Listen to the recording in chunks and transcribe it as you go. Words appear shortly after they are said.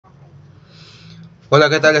Hola,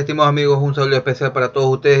 ¿qué tal, estimados amigos? Un saludo especial para todos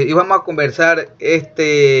ustedes y vamos a conversar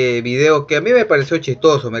este video que a mí me pareció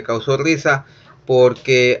chistoso, me causó risa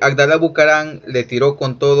porque Abdalá Bucarám le tiró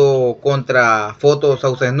con todo contra Foto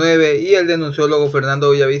Saucesnueve y el denunciólogo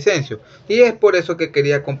Fernando Villavicencio, y es por eso que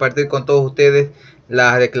quería compartir con todos ustedes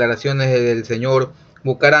las declaraciones del señor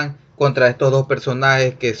Bucarám contra estos dos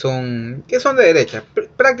personajes que son de derecha.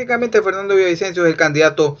 Prácticamente Fernando Villavicencio es el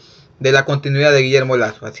candidato de la continuidad de Guillermo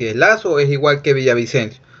Lazo. Así es, Lazo es igual que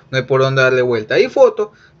Villavicencio, no hay por dónde darle vuelta. Y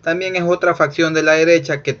Foto también es otra facción de la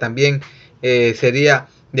derecha que también sería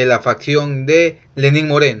de la facción de Lenín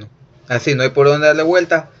Moreno. Así, no hay por dónde darle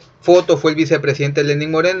vuelta. Foto fue el vicepresidente de Lenín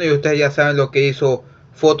Moreno y ustedes ya saben lo que hizo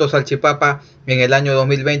Foto Salchipapa en el año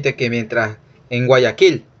 2020, que mientras en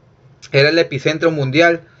Guayaquil era el epicentro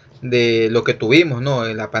mundial de lo que tuvimos, ¿no?,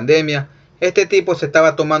 en la pandemia. Este tipo se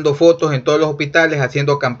estaba tomando fotos en todos los hospitales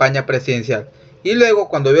haciendo campaña presidencial. Y luego,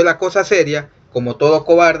 cuando vio la cosa seria, como todo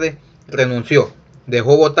cobarde, renunció.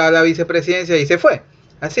 Dejó votar a la vicepresidencia y se fue.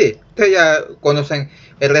 Así, ustedes ya conocen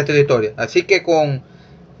el resto de la historia. Así que con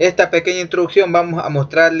esta pequeña introducción vamos a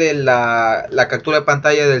mostrarle la captura de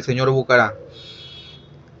pantalla del señor Bucarám.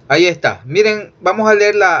 Ahí está. Miren, vamos a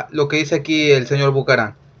leer lo que dice aquí el señor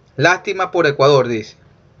Bucarám. Lástima por Ecuador, dice.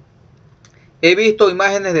 He visto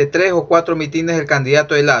imágenes de 3 o 4 mitines del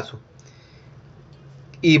candidato de Lazo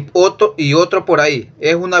y otro por ahí.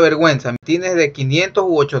 Es una vergüenza. Mitines de 500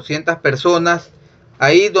 u 800 personas,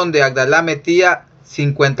 ahí donde Abdalá metía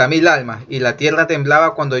 50.000 almas y la tierra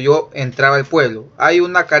temblaba cuando yo entraba al pueblo. Hay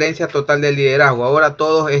una carencia total de liderazgo. Ahora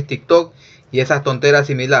todo es TikTok y esas tonteras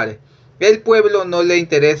similares. El pueblo no le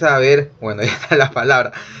interesa ver, bueno, ya está la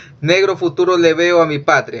palabra. Negro futuro le veo a mi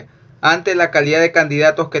patria. Ante la calidad de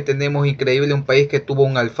candidatos que tenemos, increíble, un país que tuvo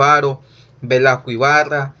un Alfaro, Velasco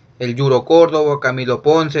Ibarra, el Yuro Córdoba, Camilo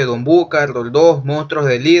Ponce, Don Bucar, Roldós, monstruos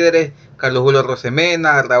de líderes, Carlos Julio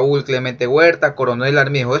Rosemena, Raúl Clemente Huerta, Coronel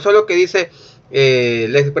Armijo. Eso es lo que dice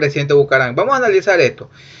el expresidente Bucarám. Vamos a analizar esto.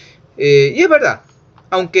 Y es verdad,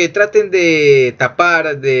 aunque traten de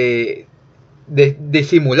tapar, de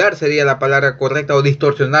simular sería la palabra correcta, o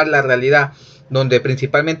distorsionar la realidad, donde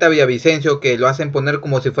principalmente a Villavicencio, que lo hacen poner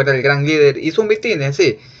como si fuera el gran líder, hizo un mitin,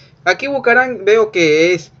 sí. Aquí Bucarám veo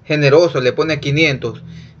que es generoso, le pone 500.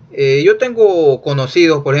 Yo tengo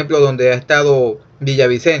conocidos, por ejemplo, donde ha estado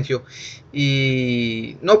Villavicencio,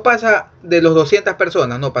 y no pasa de los 200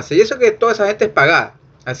 personas, no pasa. Y eso que toda esa gente es pagada,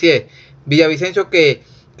 así es. Villavicencio, que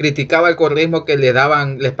criticaba el correísmo, que les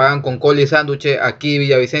pagan con cola y sándwiches. Aquí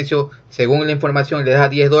Villavicencio, según la información, le da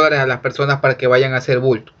 $10 a las personas para que vayan a hacer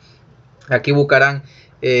bulto. Aquí Bucarám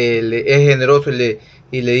es generoso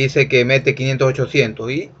y le dice que mete 500,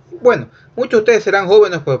 800. Y bueno, muchos de ustedes serán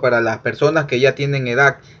jóvenes, pues para las personas que ya tienen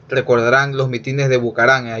edad recordarán los mitines de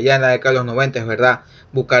Bucarám allá en la década de los 90, es verdad.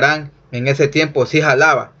 Bucarám en ese tiempo sí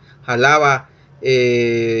jalaba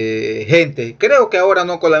gente. Creo que ahora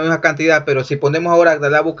no con la misma cantidad, pero si ponemos ahora a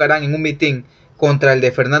Abdalá Bucarám en un mitin contra el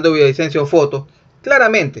de Fernando Villavicencio Fotto,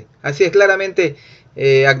 claramente, así es, claramente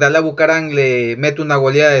Abdalá Bucarám le mete una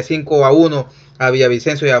goleada de 5-1 a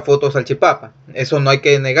Villavicencio y a Foto Salchipapa. Eso no hay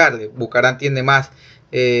que negarle. Bucarám tiene más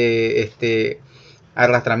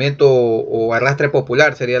arrastramiento o arrastre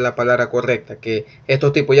popular, sería la palabra correcta, que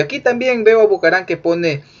estos tipos. Y aquí también veo a Bucarám que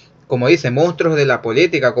pone, como dice, monstruos de la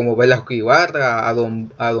política, como Velasco Ibarra, a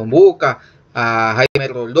Don Buca, a Jaime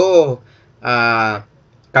Roldós, a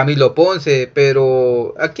Camilo Ponce.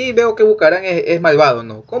 Pero aquí veo que Bucarám es malvado,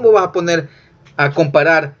 ¿no? ¿Cómo vas a poner a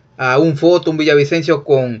comparar a un Foto, un Villavicencio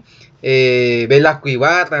con Velasco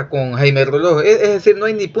Ibarra, con Jaime Roldós? Es decir, no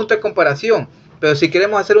hay ni punto de comparación. Pero si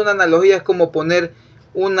queremos hacer una analogía, es como poner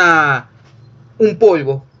un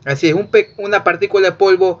polvo, así es, una partícula de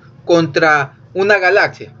polvo contra una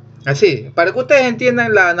galaxia. Así, para que ustedes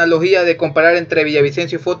entiendan la analogía de comparar entre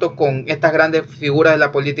Villavicencio y Foto con estas grandes figuras de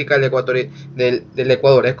la política del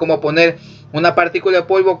Ecuador. Es como poner una partícula de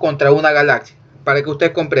polvo contra una galaxia, para que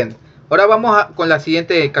ustedes comprendan. Ahora vamos con la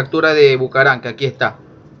siguiente captura de Bucarám, que aquí está.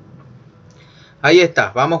 Ahí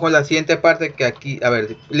está, vamos con la siguiente parte, que aquí, a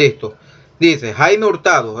ver, listo. Dice: Jaime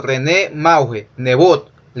Hurtado, René Mauge,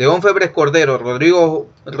 Nebot, León Febres Cordero, Rodrigo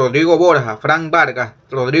Borja, Fran Vargas,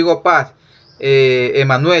 Rodrigo Paz,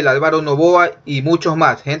 Emanuel, Álvaro Novoa y muchos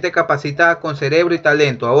más. Gente capacitada con cerebro y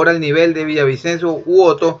talento. Ahora el nivel de Villavicencio u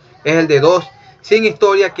Otto es el de dos sin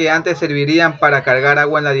historia que antes servirían para cargar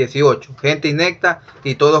agua en la 18. Gente inecta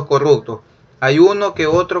y todos corruptos. Hay uno que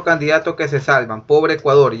otro candidato que se salvan. Pobre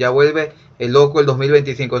Ecuador, ya vuelve el loco el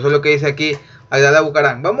 2025. Eso es lo que dice aquí Abdalá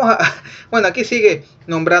Bucarám. Bueno, aquí sigue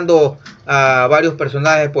nombrando a varios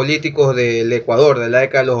personajes políticos del Ecuador, de la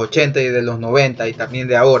década de los 80 y de los 90 y también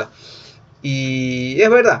de ahora. Y es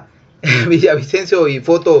verdad, Villavicencio y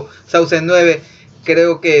Foto Saucesnueve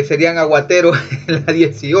creo que serían aguateros en la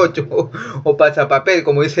 18 o pasapapel,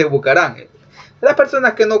 como dice Bucaram. Las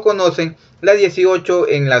personas que no conocen, la 18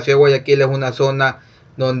 en la ciudad de Guayaquil es una zona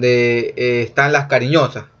donde están las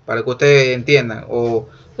cariñosas, para que ustedes entiendan, o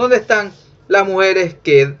donde están las mujeres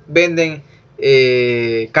que venden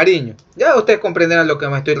cariño. Ya ustedes comprenderán a lo que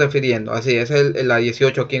me estoy refiriendo. Así es la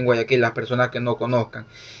 18 aquí en Guayaquil, las personas que no conozcan.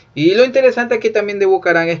 Y lo interesante aquí también de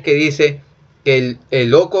Bucaram es que dice que el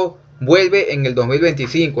loco vuelve en el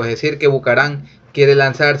 2025, es decir que Bucaram quiere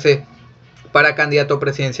lanzarse para candidato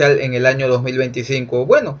presidencial en el año 2025.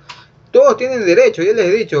 Bueno, todos tienen derecho, ya les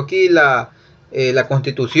he dicho, aquí la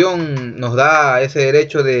Constitución nos da ese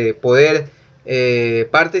derecho de poder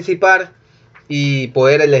participar y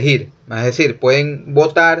poder elegir, es decir, pueden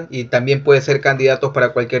votar y también pueden ser candidatos para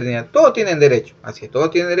cualquier día. Todos tienen derecho, así es,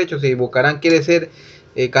 todos tienen derecho. Si Bucaram quiere ser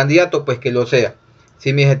candidato, pues que lo sea.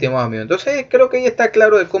 Sí, mis estimados amigos. Entonces creo que ya está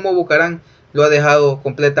claro de cómo Bucaram lo ha dejado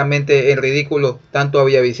completamente en ridículo tanto a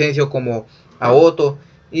Villavicencio como a Otto.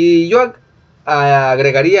 Y yo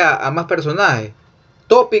agregaría a más personajes.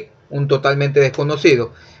 Topic, un totalmente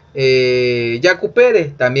desconocido. Yacu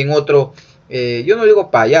Pérez, también otro. Yo no digo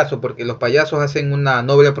payaso porque los payasos hacen una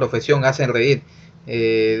noble profesión, hacen reír.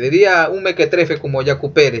 Diría un mequetrefe como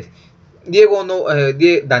Yacu Pérez.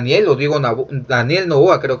 Daniel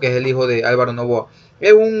Novoa, creo que es el hijo de Álvaro Novoa.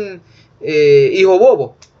 Es un hijo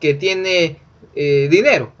bobo que tiene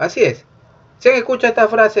dinero, así es. Se escucha esta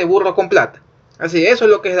frase, burro con plata. Así, eso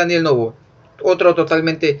es lo que es Daniel Novoa. Otro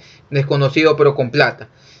totalmente desconocido pero con plata.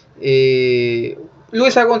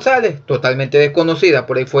 Luisa González, totalmente desconocida,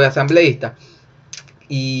 por ahí fue asambleísta.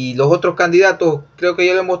 Y los otros candidatos creo que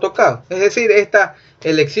ya lo hemos tocado. Es decir, esta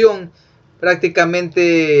elección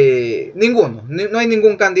prácticamente ninguno. No hay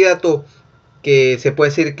ningún candidato que se puede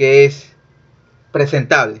decir que es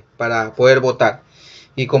presentable para poder votar.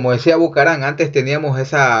 Y como decía Bucaram, antes teníamos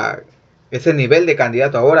ese nivel de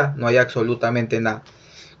candidato, ahora no hay absolutamente nada.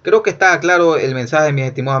 Creo que está claro el mensaje, mis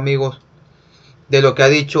estimados amigos, de lo que ha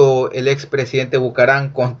dicho el expresidente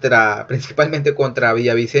Bucaram principalmente contra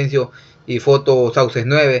Villavicencio y Foto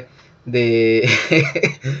Saucesnueve, de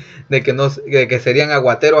que serían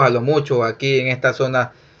aguateros a lo mucho aquí en esta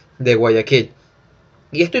zona de Guayaquil.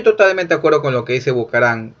 Y estoy totalmente de acuerdo con lo que dice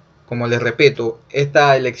Bucaram. Como les repito,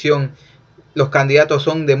 esta elección, los candidatos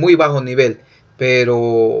son de muy bajo nivel,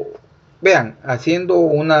 pero vean, haciendo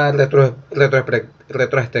una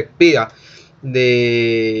retrospectiva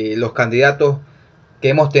de los candidatos que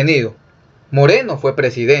hemos tenido. Moreno fue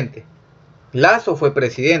presidente, Lazo fue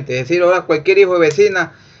presidente, es decir, ahora cualquier hijo de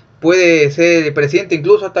vecina puede ser presidente,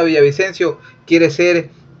 incluso hasta Villavicencio quiere ser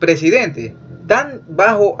presidente. Tan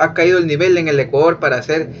bajo ha caído el nivel en el Ecuador para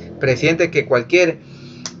ser presidente que cualquier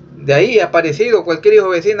de ahí ha aparecido, cualquier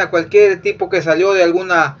hijo de vecina, cualquier tipo que salió de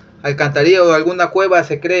alguna alcantarilla o de alguna cueva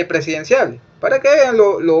se cree presidencial. Para que vean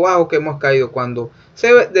lo bajo que hemos caído, cuando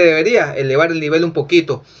se debería elevar el nivel un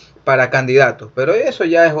poquito para candidatos. Pero eso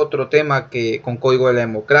ya es otro tema, que con código de la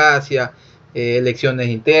democracia, elecciones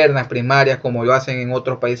internas, primarias, como lo hacen en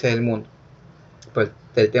otros países del mundo. Pues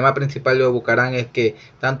el tema principal de Bucaram es que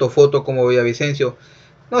tanto Foto como Villavicencio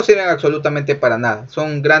no sirven absolutamente para nada.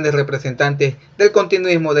 Son grandes representantes del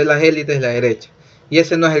continuismo, de las élites de la derecha. Y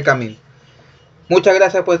ese no es el camino. Muchas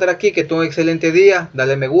gracias por estar aquí, que tengan un excelente día,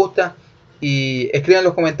 dale me gusta y escriban en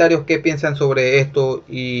los comentarios qué piensan sobre esto,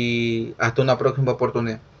 y hasta una próxima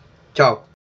oportunidad. Chao.